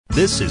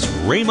This is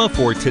Rhema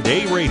for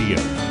Today Radio.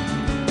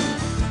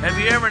 Have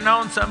you ever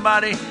known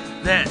somebody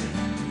that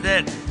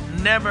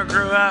never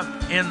grew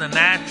up in the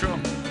natural?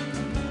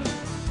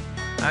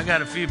 I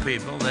got a few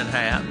people that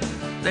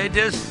have. They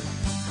just,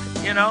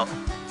 they're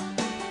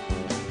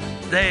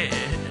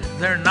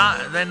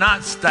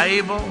not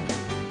stable.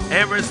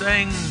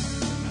 Anything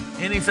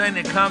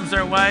that comes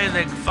their way,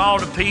 they fall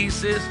to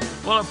pieces.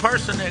 Well, a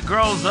person that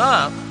grows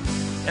up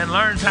and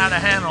learns how to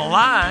handle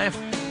life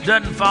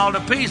doesn't fall to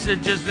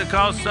pieces just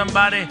because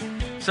something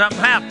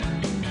happened.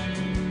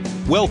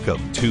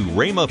 Welcome to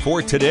Rhema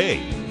for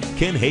Today.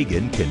 Ken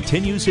Hagin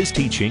continues his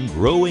teaching,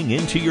 Growing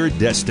into Your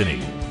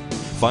Destiny.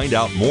 Find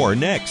out more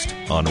next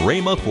on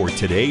Rhema for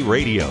Today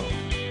Radio.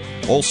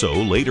 Also,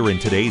 later in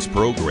today's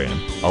program,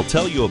 I'll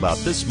tell you about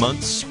this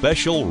month's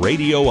special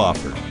radio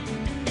offer.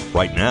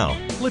 Right now,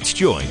 let's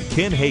join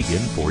Ken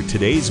Hagin for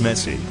today's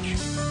message.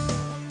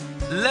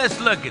 Let's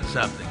look at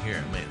something here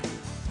a minute.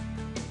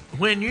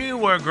 When you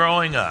were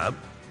growing up,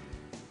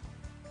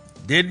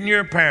 didn't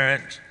your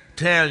parents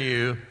tell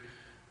you,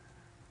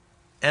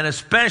 and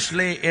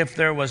especially if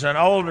there was an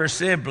older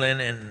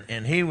sibling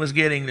and he was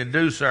getting to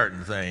do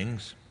certain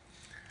things,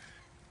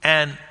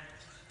 and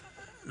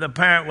the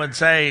parent would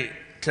say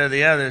to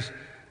the others,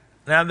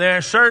 now there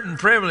are certain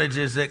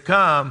privileges that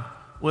come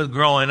with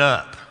growing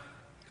up.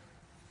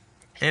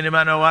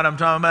 Anybody know what I'm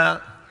talking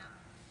about?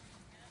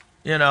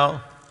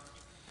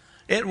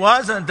 It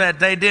wasn't that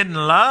they didn't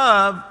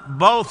love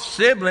both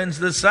siblings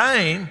the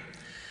same,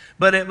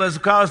 but it was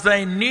because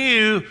they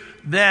knew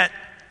that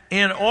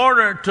in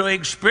order to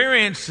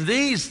experience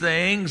these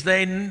things,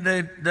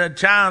 the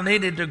child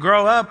needed to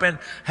grow up and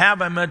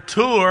have a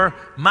mature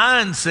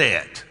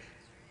mindset.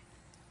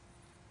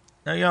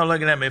 Now, y'all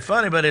looking at me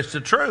funny, but it's the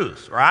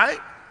truth, right?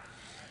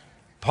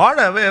 Part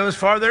of it was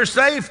for their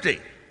safety.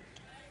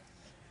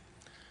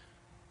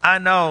 I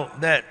know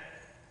that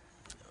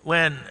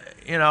when,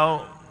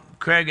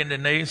 Craig and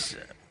Denise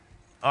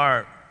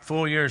are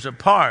 4 years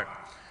apart.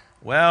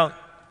 Well,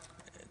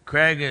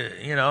 Craig,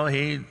 he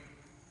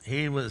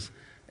was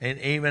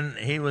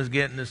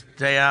getting to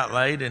stay out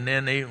late, and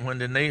then when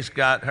Denise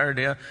got her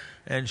deal,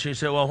 and she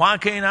said, "Well, why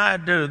can't I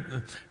do?"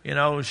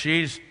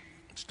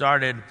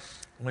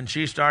 When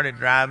she started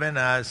driving,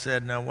 I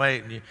said, "No,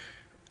 wait,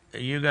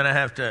 you're gonna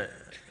have to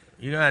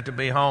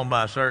be home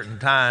by a certain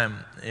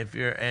time if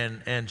you're."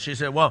 And she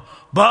said, "Well,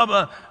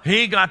 Bubba,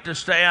 he got to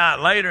stay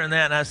out later than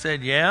that." And I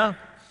said, "Yeah,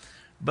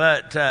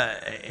 but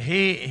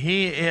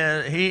he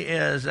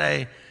is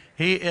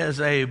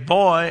a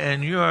boy,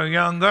 and you're a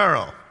young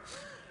girl.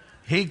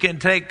 He can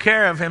take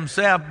care of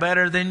himself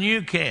better than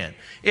you can."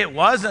 It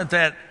wasn't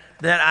that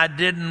I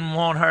didn't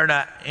want her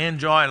to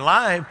enjoy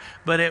life,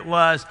 but it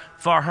was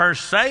for her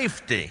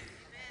safety.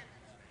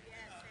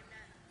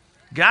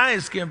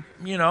 Guys can,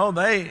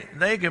 they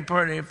can can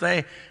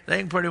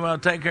pretty well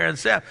take care of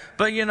themselves.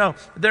 But,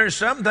 there's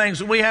some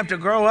things we have to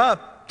grow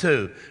up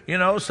to,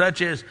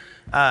 such as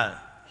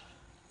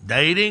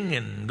dating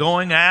and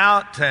going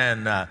out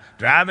and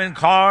driving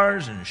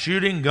cars and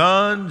shooting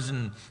guns,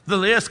 and the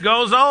list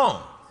goes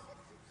on.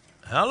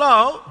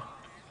 Hello?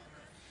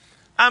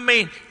 I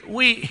mean,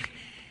 we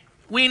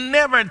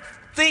never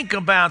think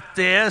about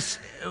this.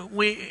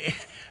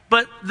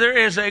 But there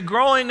is a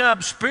growing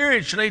up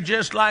spiritually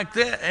just like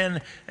that.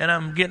 And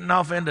I'm getting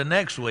off into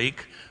next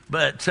week.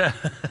 But,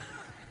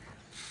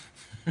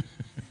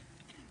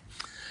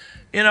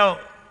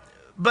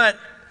 but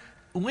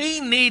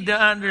we need to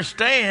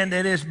understand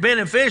that it's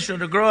beneficial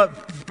to grow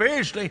up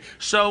spiritually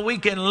so we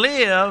can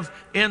live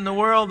in the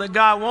world that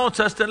God wants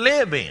us to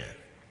live in.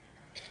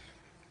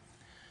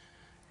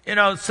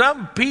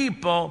 Some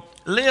people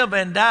live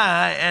and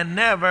die and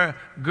never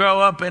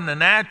grow up in the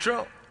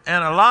natural.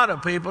 And a lot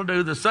of people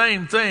do the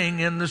same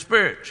thing in the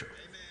spiritual.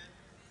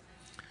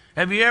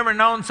 Have you ever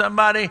known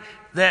somebody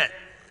that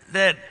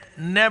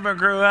never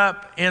grew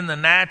up in the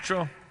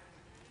natural?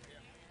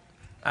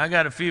 I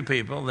got a few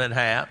people that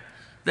have.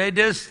 They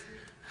just,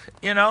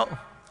 they're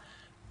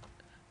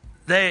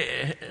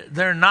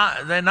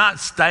not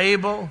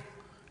stable.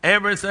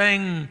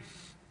 Anything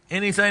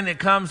that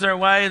comes their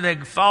way, they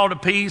fall to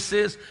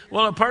pieces.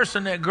 Well, a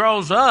person that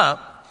grows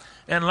up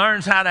and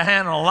learns how to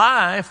handle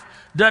life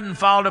doesn't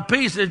fall to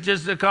pieces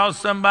just because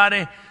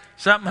something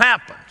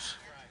happens.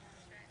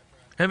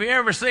 Have you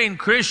ever seen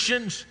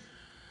Christians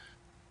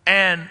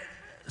and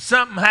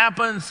something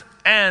happens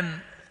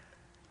and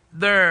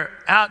they're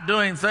out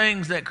doing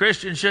things that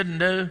Christians shouldn't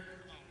do?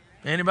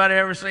 Anybody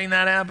ever seen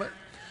that happen?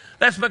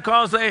 That's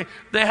because they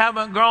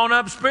haven't grown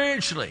up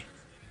spiritually.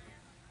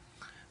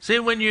 See,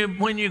 when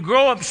you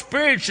grow up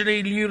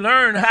spiritually, you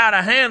learn how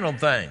to handle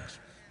things.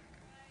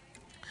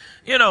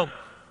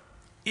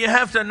 You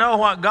have to know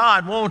what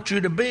God wants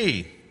you to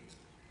be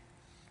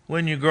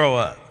when you grow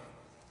up.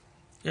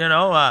 There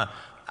are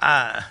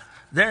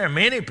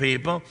many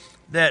people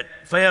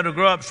that fail to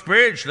grow up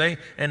spiritually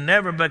and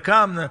never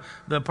become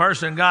the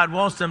person God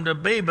wants them to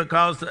be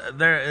because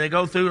they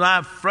go through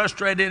life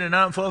frustrated and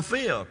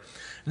unfulfilled.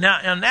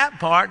 Now, in that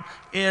part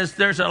is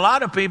there's a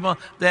lot of people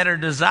that are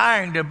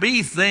desiring to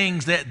be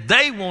things that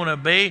they want to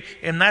be,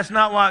 and that's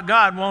not what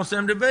God wants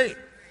them to be.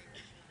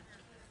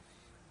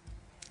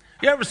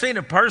 You ever seen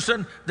a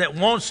person that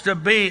wants to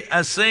be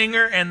a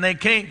singer and they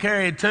can't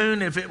carry a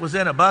tune if it was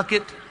in a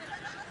bucket?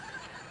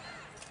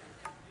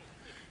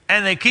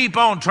 And they keep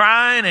on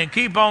trying and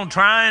keep on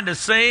trying to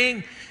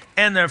sing,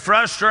 and they're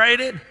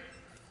frustrated.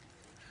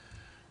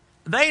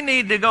 They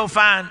need to go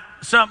find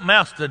something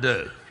else to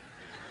do.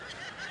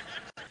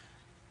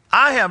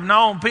 I have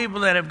known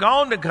people that have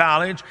gone to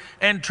college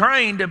and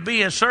trained to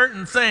be a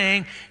certain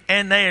thing,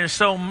 and they are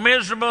so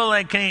miserable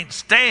they can't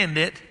stand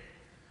it.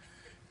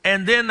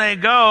 And then they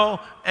go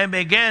and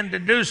begin to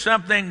do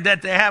something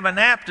that they have an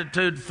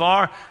aptitude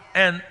for,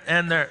 and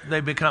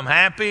they become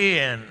happy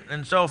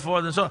and so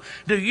forth and so on.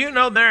 Do you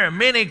know there are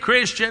many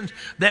Christians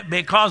that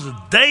because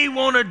they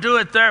want to do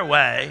it their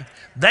way,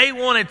 they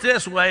want it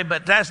this way,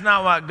 but that's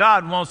not what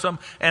God wants them,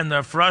 and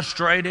they're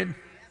frustrated?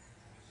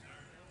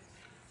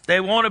 They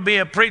want to be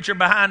a preacher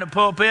behind the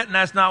pulpit, and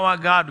that's not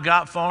what God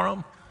got for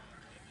them.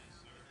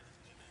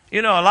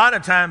 You know, a lot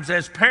of times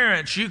as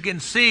parents, you can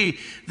see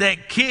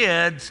that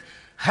kids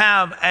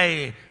have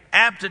a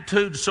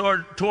aptitude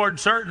toward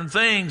certain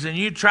things, and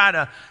you try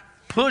to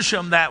push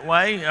them that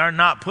way, or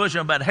not push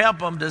them, but help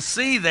them to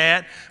see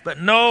that.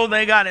 But no,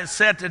 they got it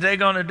set that they're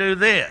going to do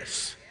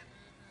this.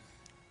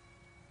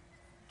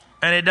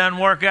 And it doesn't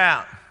work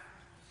out.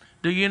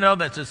 Do you know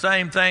that the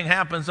same thing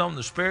happens on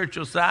the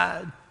spiritual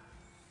side?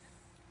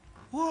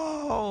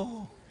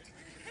 Whoa.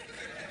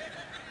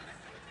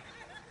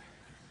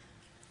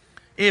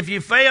 If you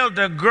fail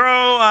to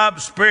grow up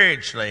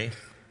spiritually,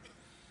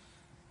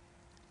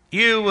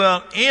 you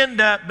will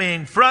end up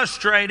being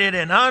frustrated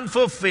and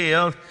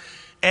unfulfilled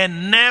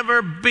and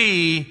never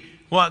be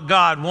what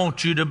God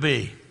wants you to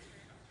be.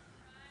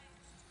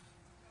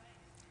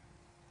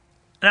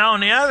 Now, on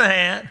the other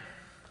hand,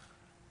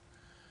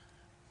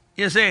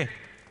 you see,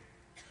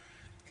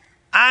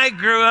 I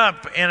grew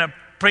up in a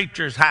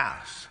preacher's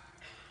house.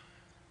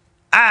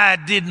 I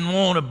didn't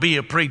want to be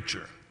a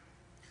preacher.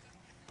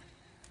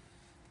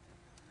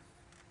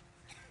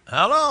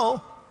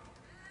 Hello?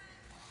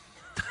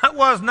 That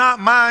was not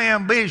my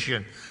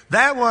ambition.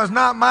 That was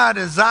not my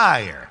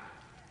desire.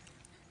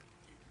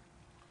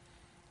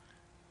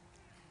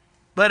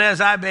 But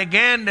as I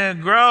began to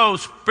grow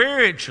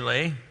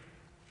spiritually,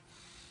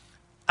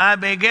 I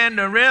began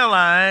to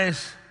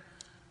realize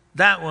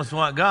that was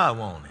what God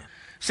wanted.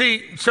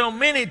 See, so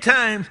many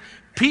times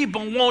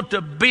people want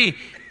to be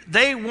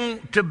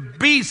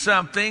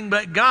something,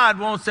 but God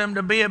wants them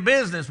to be a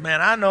businessman.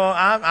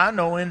 I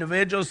know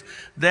individuals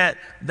that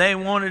they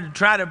wanted to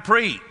try to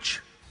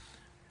preach.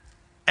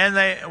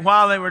 And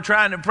while they were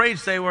trying to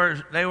preach, they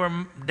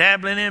were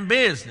dabbling in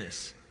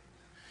business.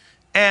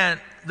 And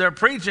their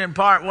preaching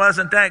part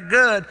wasn't that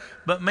good,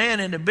 but man,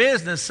 in the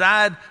business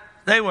side,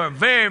 they were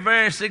very,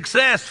 very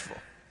successful.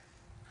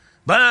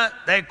 But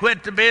they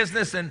quit the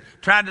business and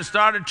tried to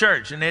start a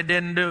church, and it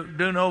didn't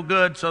do no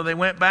good, so they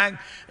went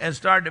back and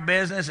started the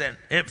business, and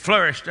it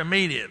flourished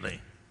immediately.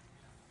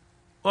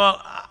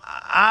 Well,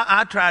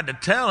 I tried to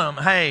tell them,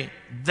 hey,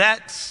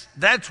 that's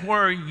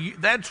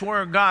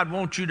where God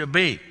wants you to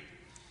be.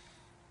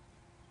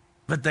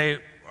 But they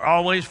were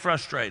always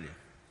frustrated.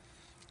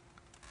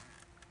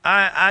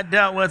 I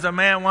dealt with a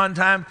man one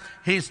time.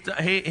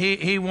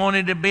 He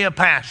wanted to be a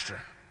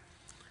pastor,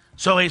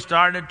 so he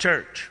started a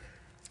church.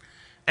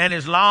 And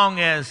as long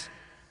as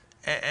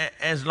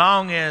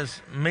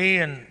me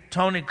and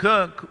Tony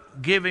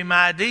Cook give him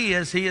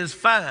ideas, he is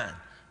fine.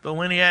 But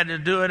when he had to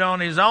do it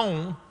on his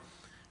own,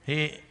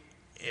 it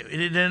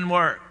didn't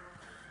work.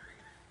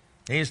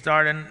 He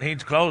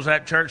closed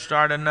that church,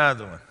 started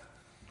another one.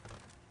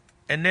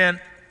 And then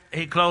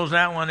he closed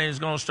that one, and he's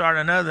going to start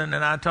another. And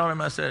I told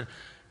him, I said,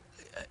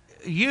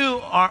 you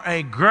are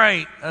a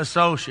great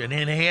associate.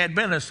 And he had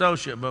been an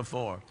associate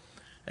before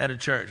at a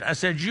church. I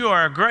said, you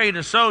are a great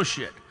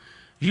associate.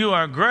 You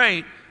are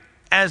great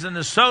as an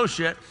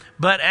associate,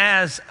 but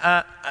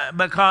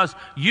because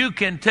you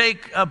can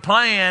take a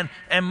plan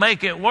and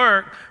make it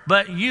work,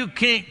 but you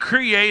can't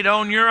create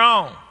on your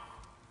own.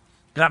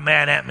 Got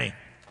mad at me.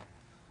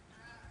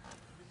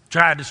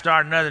 Tried to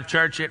start another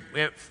church,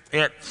 it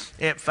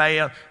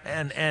failed,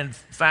 and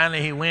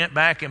finally he went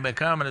back and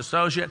became an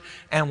associate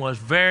and was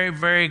very,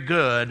 very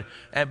good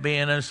at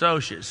being an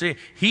associate. See,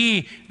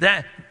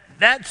 that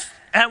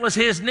was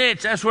his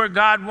niche. That's where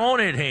God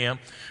wanted him.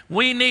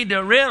 We need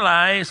to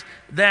realize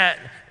that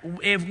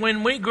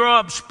when we grow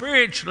up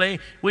spiritually,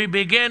 we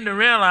begin to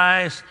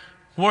realize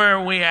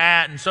where we're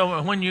at. And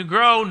so when you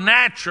grow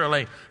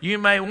naturally, you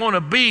may want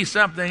to be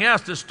something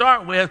else to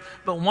start with,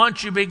 but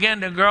once you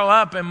begin to grow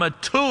up and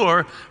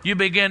mature, you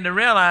begin to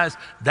realize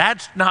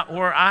that's not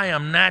where I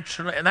am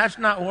naturally, and that's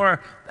not where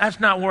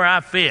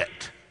I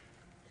fit.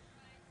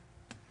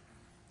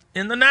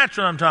 In the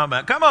natural I'm talking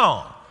about. Come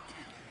on.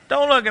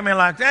 Don't look at me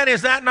like that.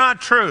 Is that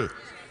not true?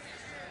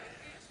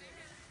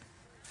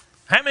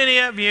 How many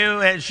of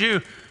you, as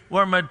you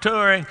were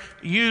maturing,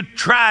 you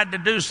tried to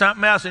do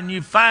something else, and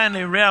you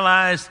finally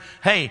realized,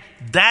 hey,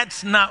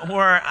 that's not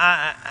where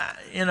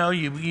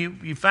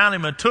you finally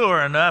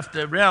mature enough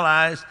to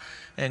realize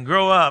and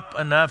grow up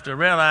enough to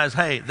realize,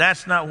 hey,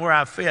 that's not where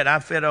I fit. I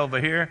fit over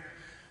here.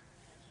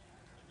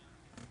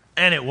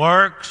 And it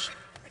works.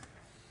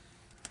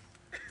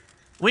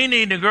 We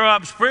need to grow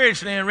up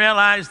spiritually and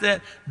realize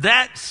that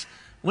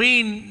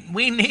we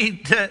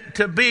need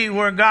to be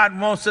where God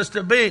wants us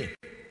to be.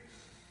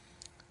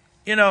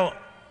 You know,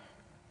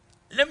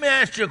 let me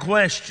ask you a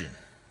question.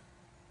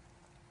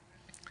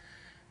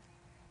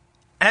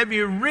 Have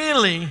you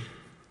really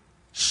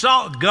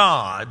sought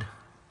God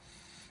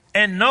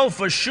and know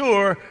for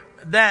sure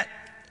that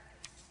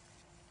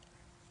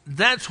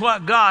that's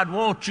what God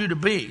wants you to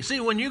be? See,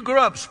 when you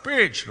grow up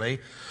spiritually,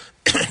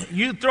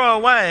 you throw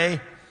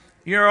away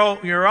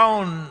your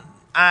own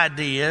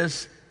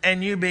ideas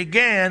and you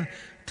begin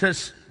to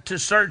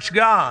search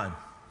God.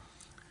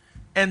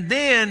 And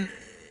then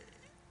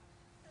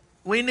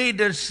we need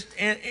to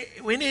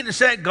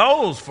set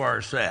goals for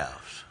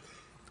ourselves.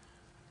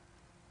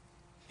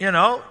 You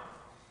know,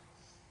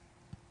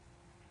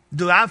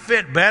 do I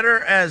fit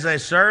better as a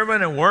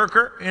servant and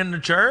worker in the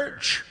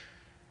church?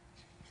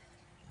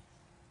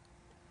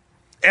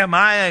 Am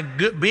I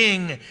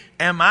being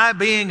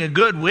a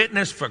good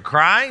witness for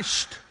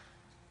Christ?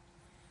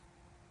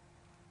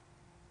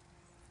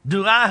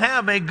 Do I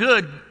have a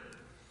good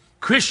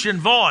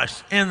Christian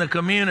voice in the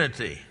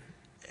community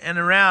and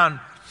around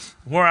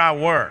where I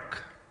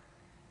work?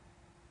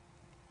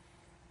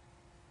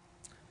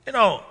 You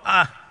know,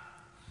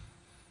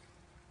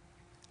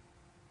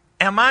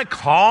 am I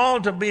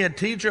called to be a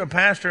teacher, a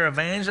pastor,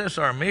 evangelist,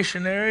 or a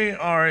missionary,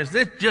 or is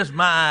this just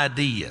my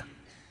idea?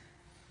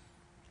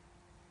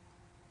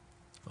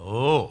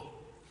 Oh,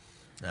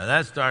 now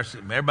that starts,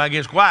 everybody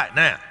gets quiet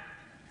now.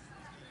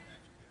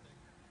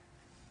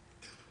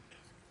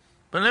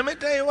 But let me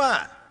tell you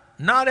what,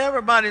 not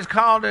everybody's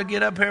called to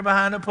get up here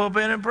behind the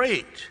pulpit and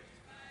preach.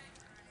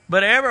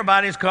 But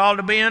everybody's called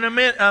to be in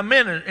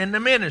the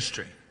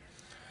ministry.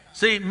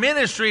 See,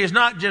 ministry is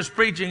not just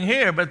preaching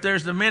here, but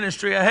there's the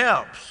ministry of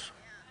helps.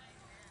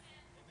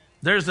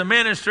 There's the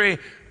ministry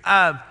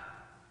of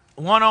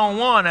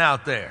one-on-one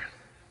out there.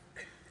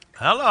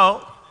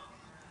 Hello.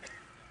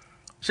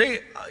 See,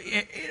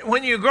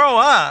 when you grow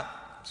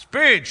up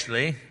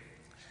spiritually,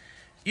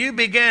 you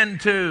begin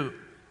to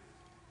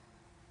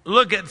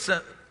look at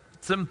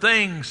some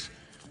things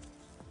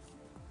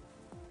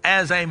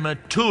as a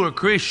mature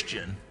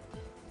Christian,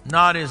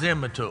 not as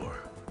immature.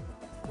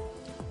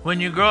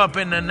 When you grow up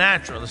in the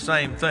natural, the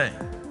same thing.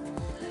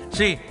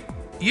 See,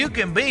 you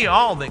can be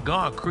all that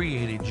God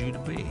created you to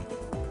be.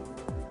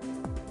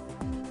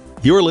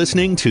 You're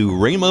listening to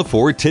Rhema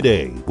for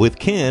Today with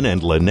Ken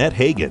and Lynette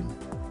Hagin.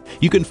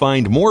 You can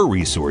find more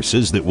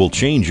resources that will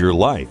change your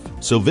life,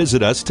 so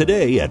visit us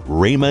today at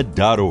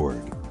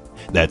rhema.org.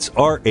 That's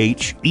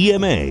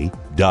RHEMA.org.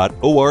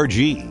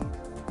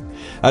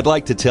 I'd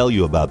like to tell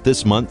you about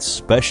this month's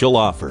special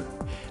offer.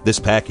 This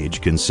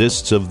package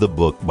consists of the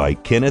book by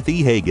Kenneth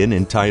E. Hagin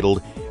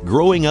entitled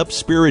Growing Up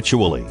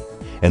Spiritually,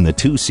 and the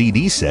 2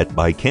 CD set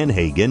by Ken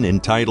Hagin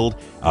entitled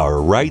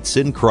Our Rights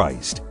in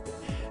Christ.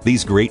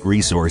 These great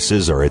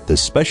resources are at the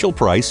special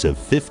price of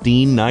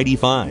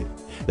 $15.95.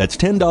 That's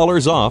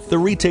 $10 off the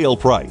retail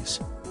price.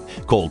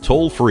 Call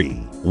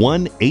toll-free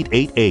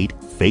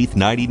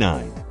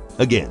 1-888-FAITH-99.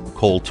 Again,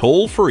 call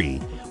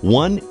toll-free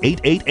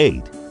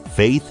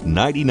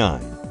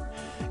 1-888-FAITH-99.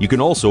 You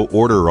can also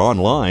order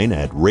online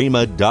at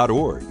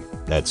rhema.org.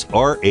 That's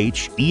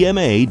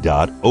RHEMA.org.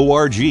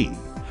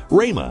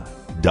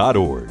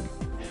 rhema.org.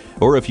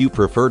 Or if you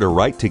prefer to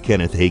write to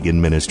Kenneth Hagin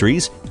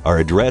Ministries, our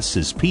address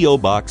is P.O.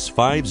 Box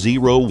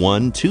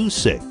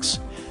 50126,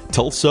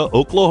 Tulsa,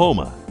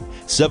 Oklahoma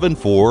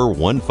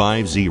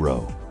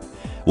 74150.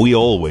 We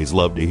always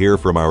love to hear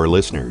from our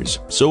listeners,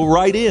 so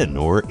write in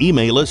or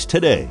email us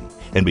today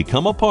and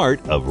become a part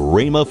of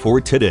Rhema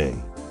for Today.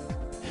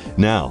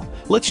 Now,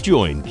 let's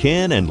join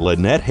Ken and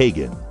Lynette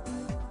Hagin.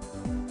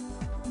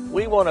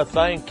 We want to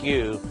thank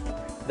you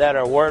that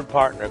are Word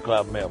Partner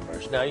Club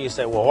members. Now you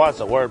say, well, what's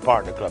a Word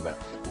Partner Club member?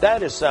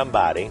 That is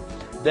somebody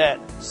that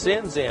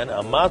sends in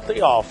a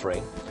monthly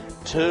offering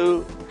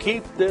to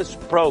keep this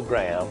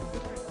program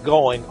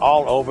going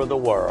all over the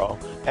world.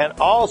 And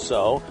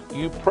also,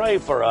 you pray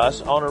for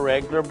us on a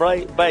regular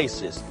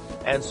basis.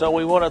 And so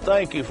we want to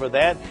thank you for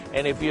that.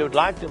 And if you'd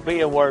like to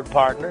be a Word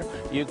Partner,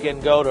 you can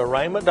go to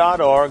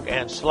rhema.org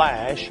and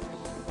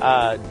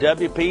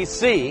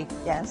 /WPC.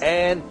 Yes.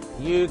 And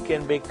you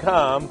can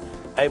become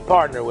a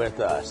partner with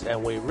us.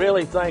 And we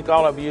really thank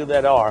all of you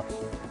that are.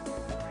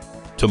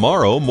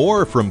 Tomorrow,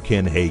 more from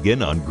Ken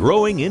Hagin on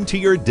growing into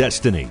your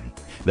destiny.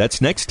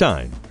 That's next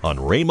time on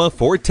Rhema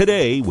for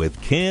Today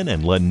with Ken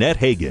and Lynette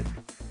Hagin.